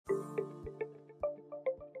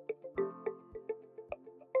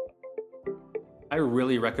I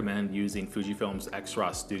really recommend using Fujifilm's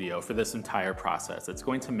X-Raw Studio for this entire process. It's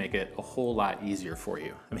going to make it a whole lot easier for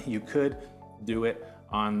you. I mean, you could do it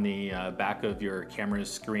on the back of your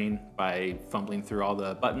camera's screen by fumbling through all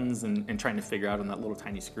the buttons and trying to figure out on that little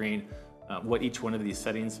tiny screen what each one of these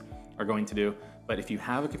settings are going to do. But if you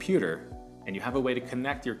have a computer and you have a way to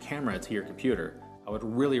connect your camera to your computer, I would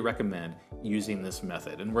really recommend using this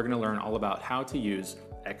method. And we're going to learn all about how to use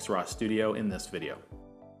X-Raw Studio in this video.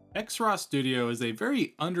 X-Raw Studio is a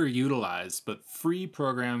very underutilized but free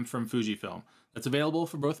program from Fujifilm that's available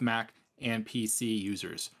for both Mac and PC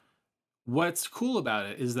users. What's cool about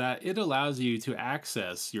it is that it allows you to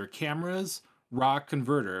access your camera's RAW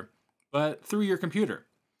converter, but through your computer.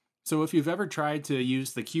 So if you've ever tried to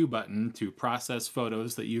use the Q button to process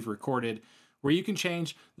photos that you've recorded, where you can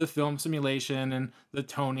change the film simulation and the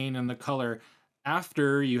toning and the color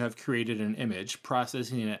after you have created an image,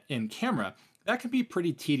 processing it in camera, that can be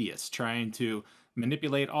pretty tedious, trying to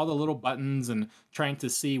manipulate all the little buttons and trying to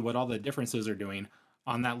see what all the differences are doing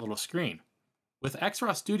on that little screen. With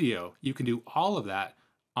X-Raw Studio, you can do all of that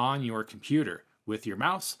on your computer with your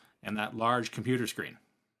mouse and that large computer screen.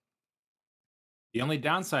 The only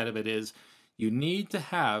downside of it is you need to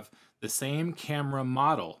have the same camera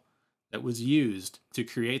model that was used to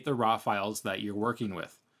create the RAW files that you're working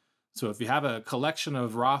with. So if you have a collection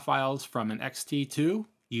of RAW files from an X-T2,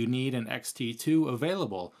 you need an X-T2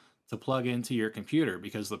 available to plug into your computer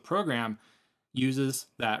because the program uses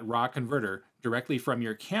that RAW converter directly from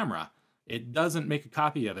your camera. It doesn't make a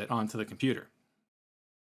copy of it onto the computer.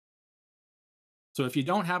 So if you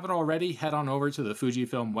don't have it already, head on over to the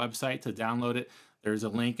Fujifilm website to download it. There's a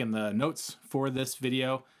link in the notes for this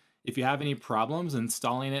video. If you have any problems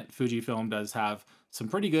installing it, Fujifilm does have some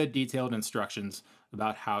pretty good detailed instructions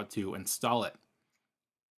about how to install it.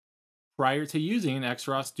 Prior to using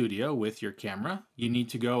X-Raw Studio with your camera, you need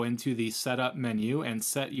to go into the Setup menu and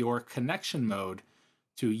set your connection mode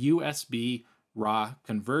to USB RAW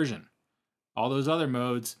conversion. All those other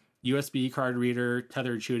modes, USB card reader,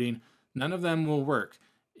 tethered shooting, none of them will work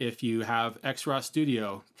if you have X-Raw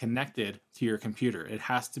Studio connected to your computer. It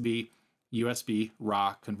has to be USB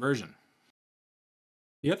RAW conversion.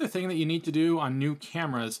 The other thing that you need to do on new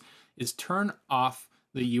cameras is turn off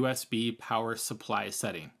the USB power supply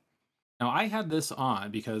setting. Now, I had this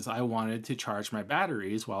on because I wanted to charge my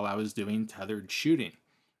batteries while I was doing tethered shooting.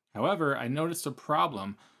 However, I noticed a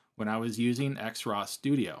problem when I was using X-Raw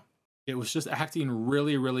Studio. It was just acting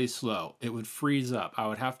really slow. It would freeze up. I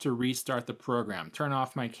would have to restart the program, turn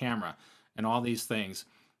off my camera, and all these things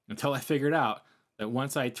until I figured out that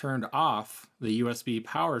once I turned off the USB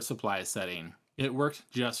power supply setting, it worked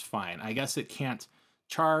just fine. I guess it can't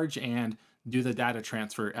charge and do the data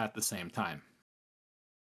transfer at the same time.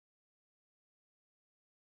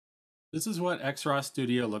 This is what X-Raw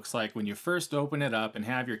Studio looks like when you first open it up and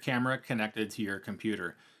have your camera connected to your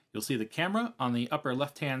computer. You'll see the camera on the upper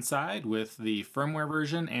left-hand side with the firmware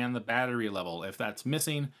version and the battery level. If that's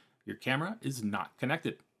missing, your camera is not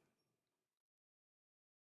connected.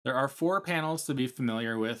 There are 4 panels to be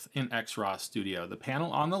familiar with in X-Raw Studio. The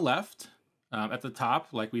panel on the left, at the top,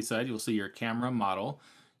 like we said, you'll see your camera model.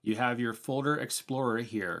 You have your folder explorer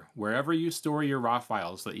here. Wherever you store your RAW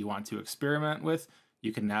files that you want to experiment with,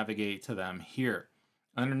 you can navigate to them here.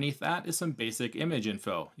 Underneath that is some basic image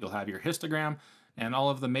info. You'll have your histogram and all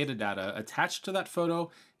of the metadata attached to that photo,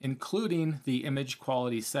 including the image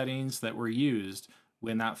quality settings that were used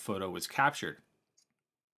when that photo was captured.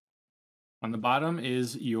 On the bottom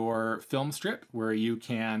is your film strip, where you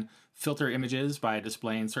can filter images by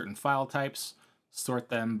displaying certain file types, sort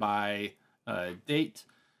them by date.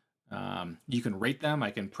 You can rate them. I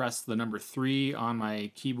can press the number 3 on my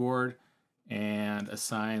keyboard and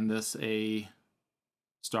assign this a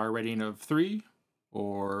star rating of 3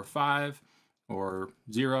 or 5 or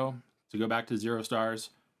 0 to go back to 0 stars.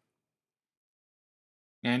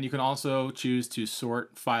 And you can also choose to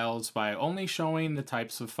sort files by only showing the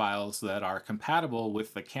types of files that are compatible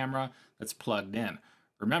with the camera that's plugged in.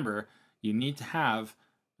 Remember, you need to have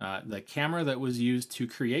the camera that was used to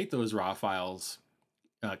create those RAW files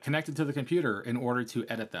connected to the computer in order to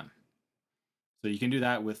edit them. So you can do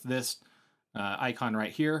that with this icon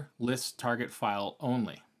right here, List Target File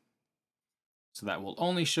Only. So that will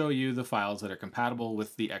only show you the files that are compatible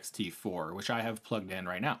with the X-T4, which I have plugged in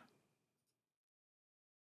right now.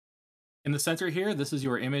 In the center here, this is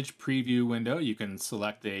your image preview window. You can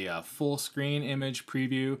select a full screen image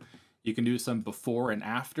preview. You can do some before and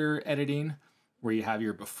after editing, where you have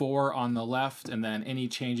your before on the left, and then any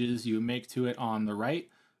changes you make to it on the right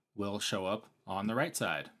will show up on the right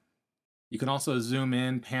side. You can also zoom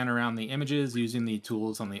in, pan around the images using the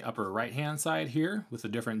tools on the upper right-hand side here with the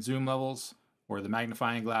different zoom levels, or the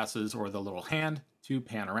magnifying glasses or the little hand to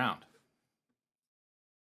pan around.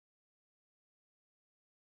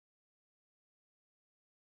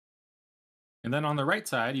 And then on the right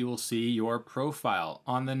side, you will see your profile.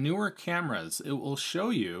 On the newer cameras, it will show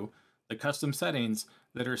you the custom settings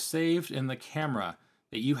that are saved in the camera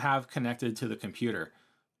that you have connected to the computer.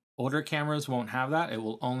 Older cameras won't have that. It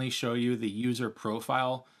will only show you the user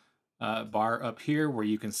profile bar up here where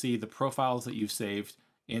you can see the profiles that you've saved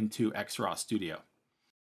into XRAW Studio.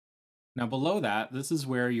 Now below that, this is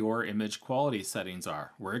where your image quality settings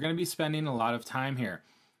are. We're going to be spending a lot of time here.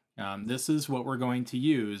 This is what we're going to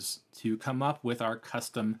use to come up with our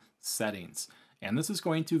custom settings. And this is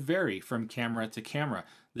going to vary from camera to camera.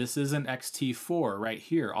 This is an X-T4 right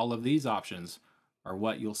here. All of these options are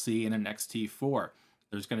what you'll see in an X-T4.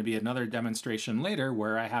 There's going to be another demonstration later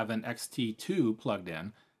where I have an X-T2 plugged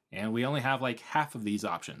in, and we only have like half of these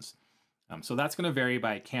options. So that's going to vary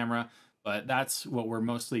by camera, but that's what we're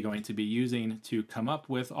mostly going to be using to come up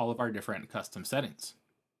with all of our different custom settings.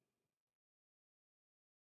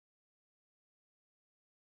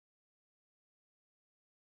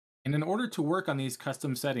 And in order to work on these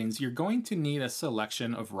custom settings, you're going to need a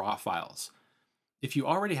selection of RAW files. If you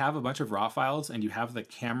already have a bunch of RAW files and you have the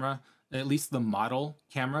camera, at least the model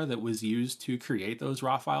camera that was used to create those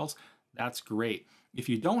RAW files, that's great. If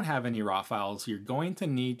you don't have any RAW files, you're going to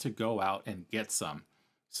need to go out and get some.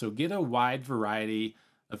 So get a wide variety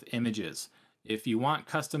of images. If you want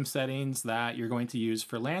custom settings that you're going to use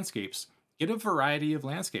for landscapes, get a variety of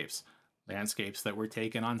landscapes. Landscapes that were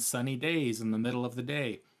taken on sunny days in the middle of the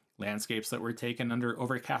day. Landscapes that were taken under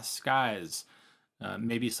overcast skies,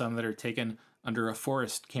 maybe some that are taken under a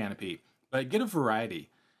forest canopy, but get a variety.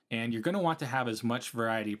 And you're going to want to have as much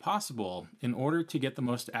variety possible in order to get the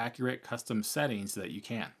most accurate custom settings that you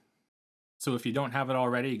can. So if you don't have it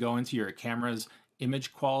already, go into your camera's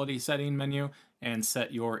image quality setting menu and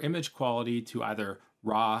set your image quality to either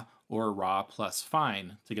RAW or RAW plus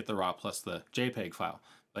fine to get the RAW plus the JPEG file.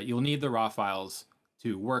 But you'll need the RAW files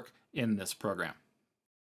to work in this program.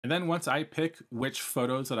 And then once I pick which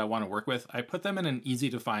photos that I want to work with, I put them in an easy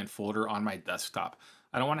to find folder on my desktop.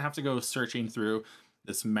 I don't want to have to go searching through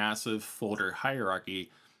this massive folder hierarchy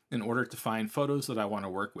in order to find photos that I want to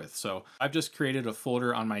work with. So I've just created a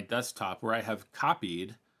folder on my desktop where I have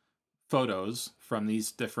copied photos from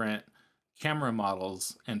these different camera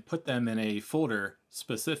models and put them in a folder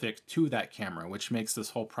specific to that camera, which makes this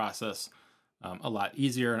whole process a lot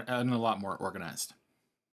easier and a lot more organized.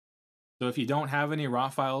 So if you don't have any RAW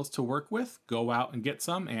files to work with, go out and get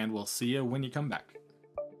some, and we'll see you when you come back.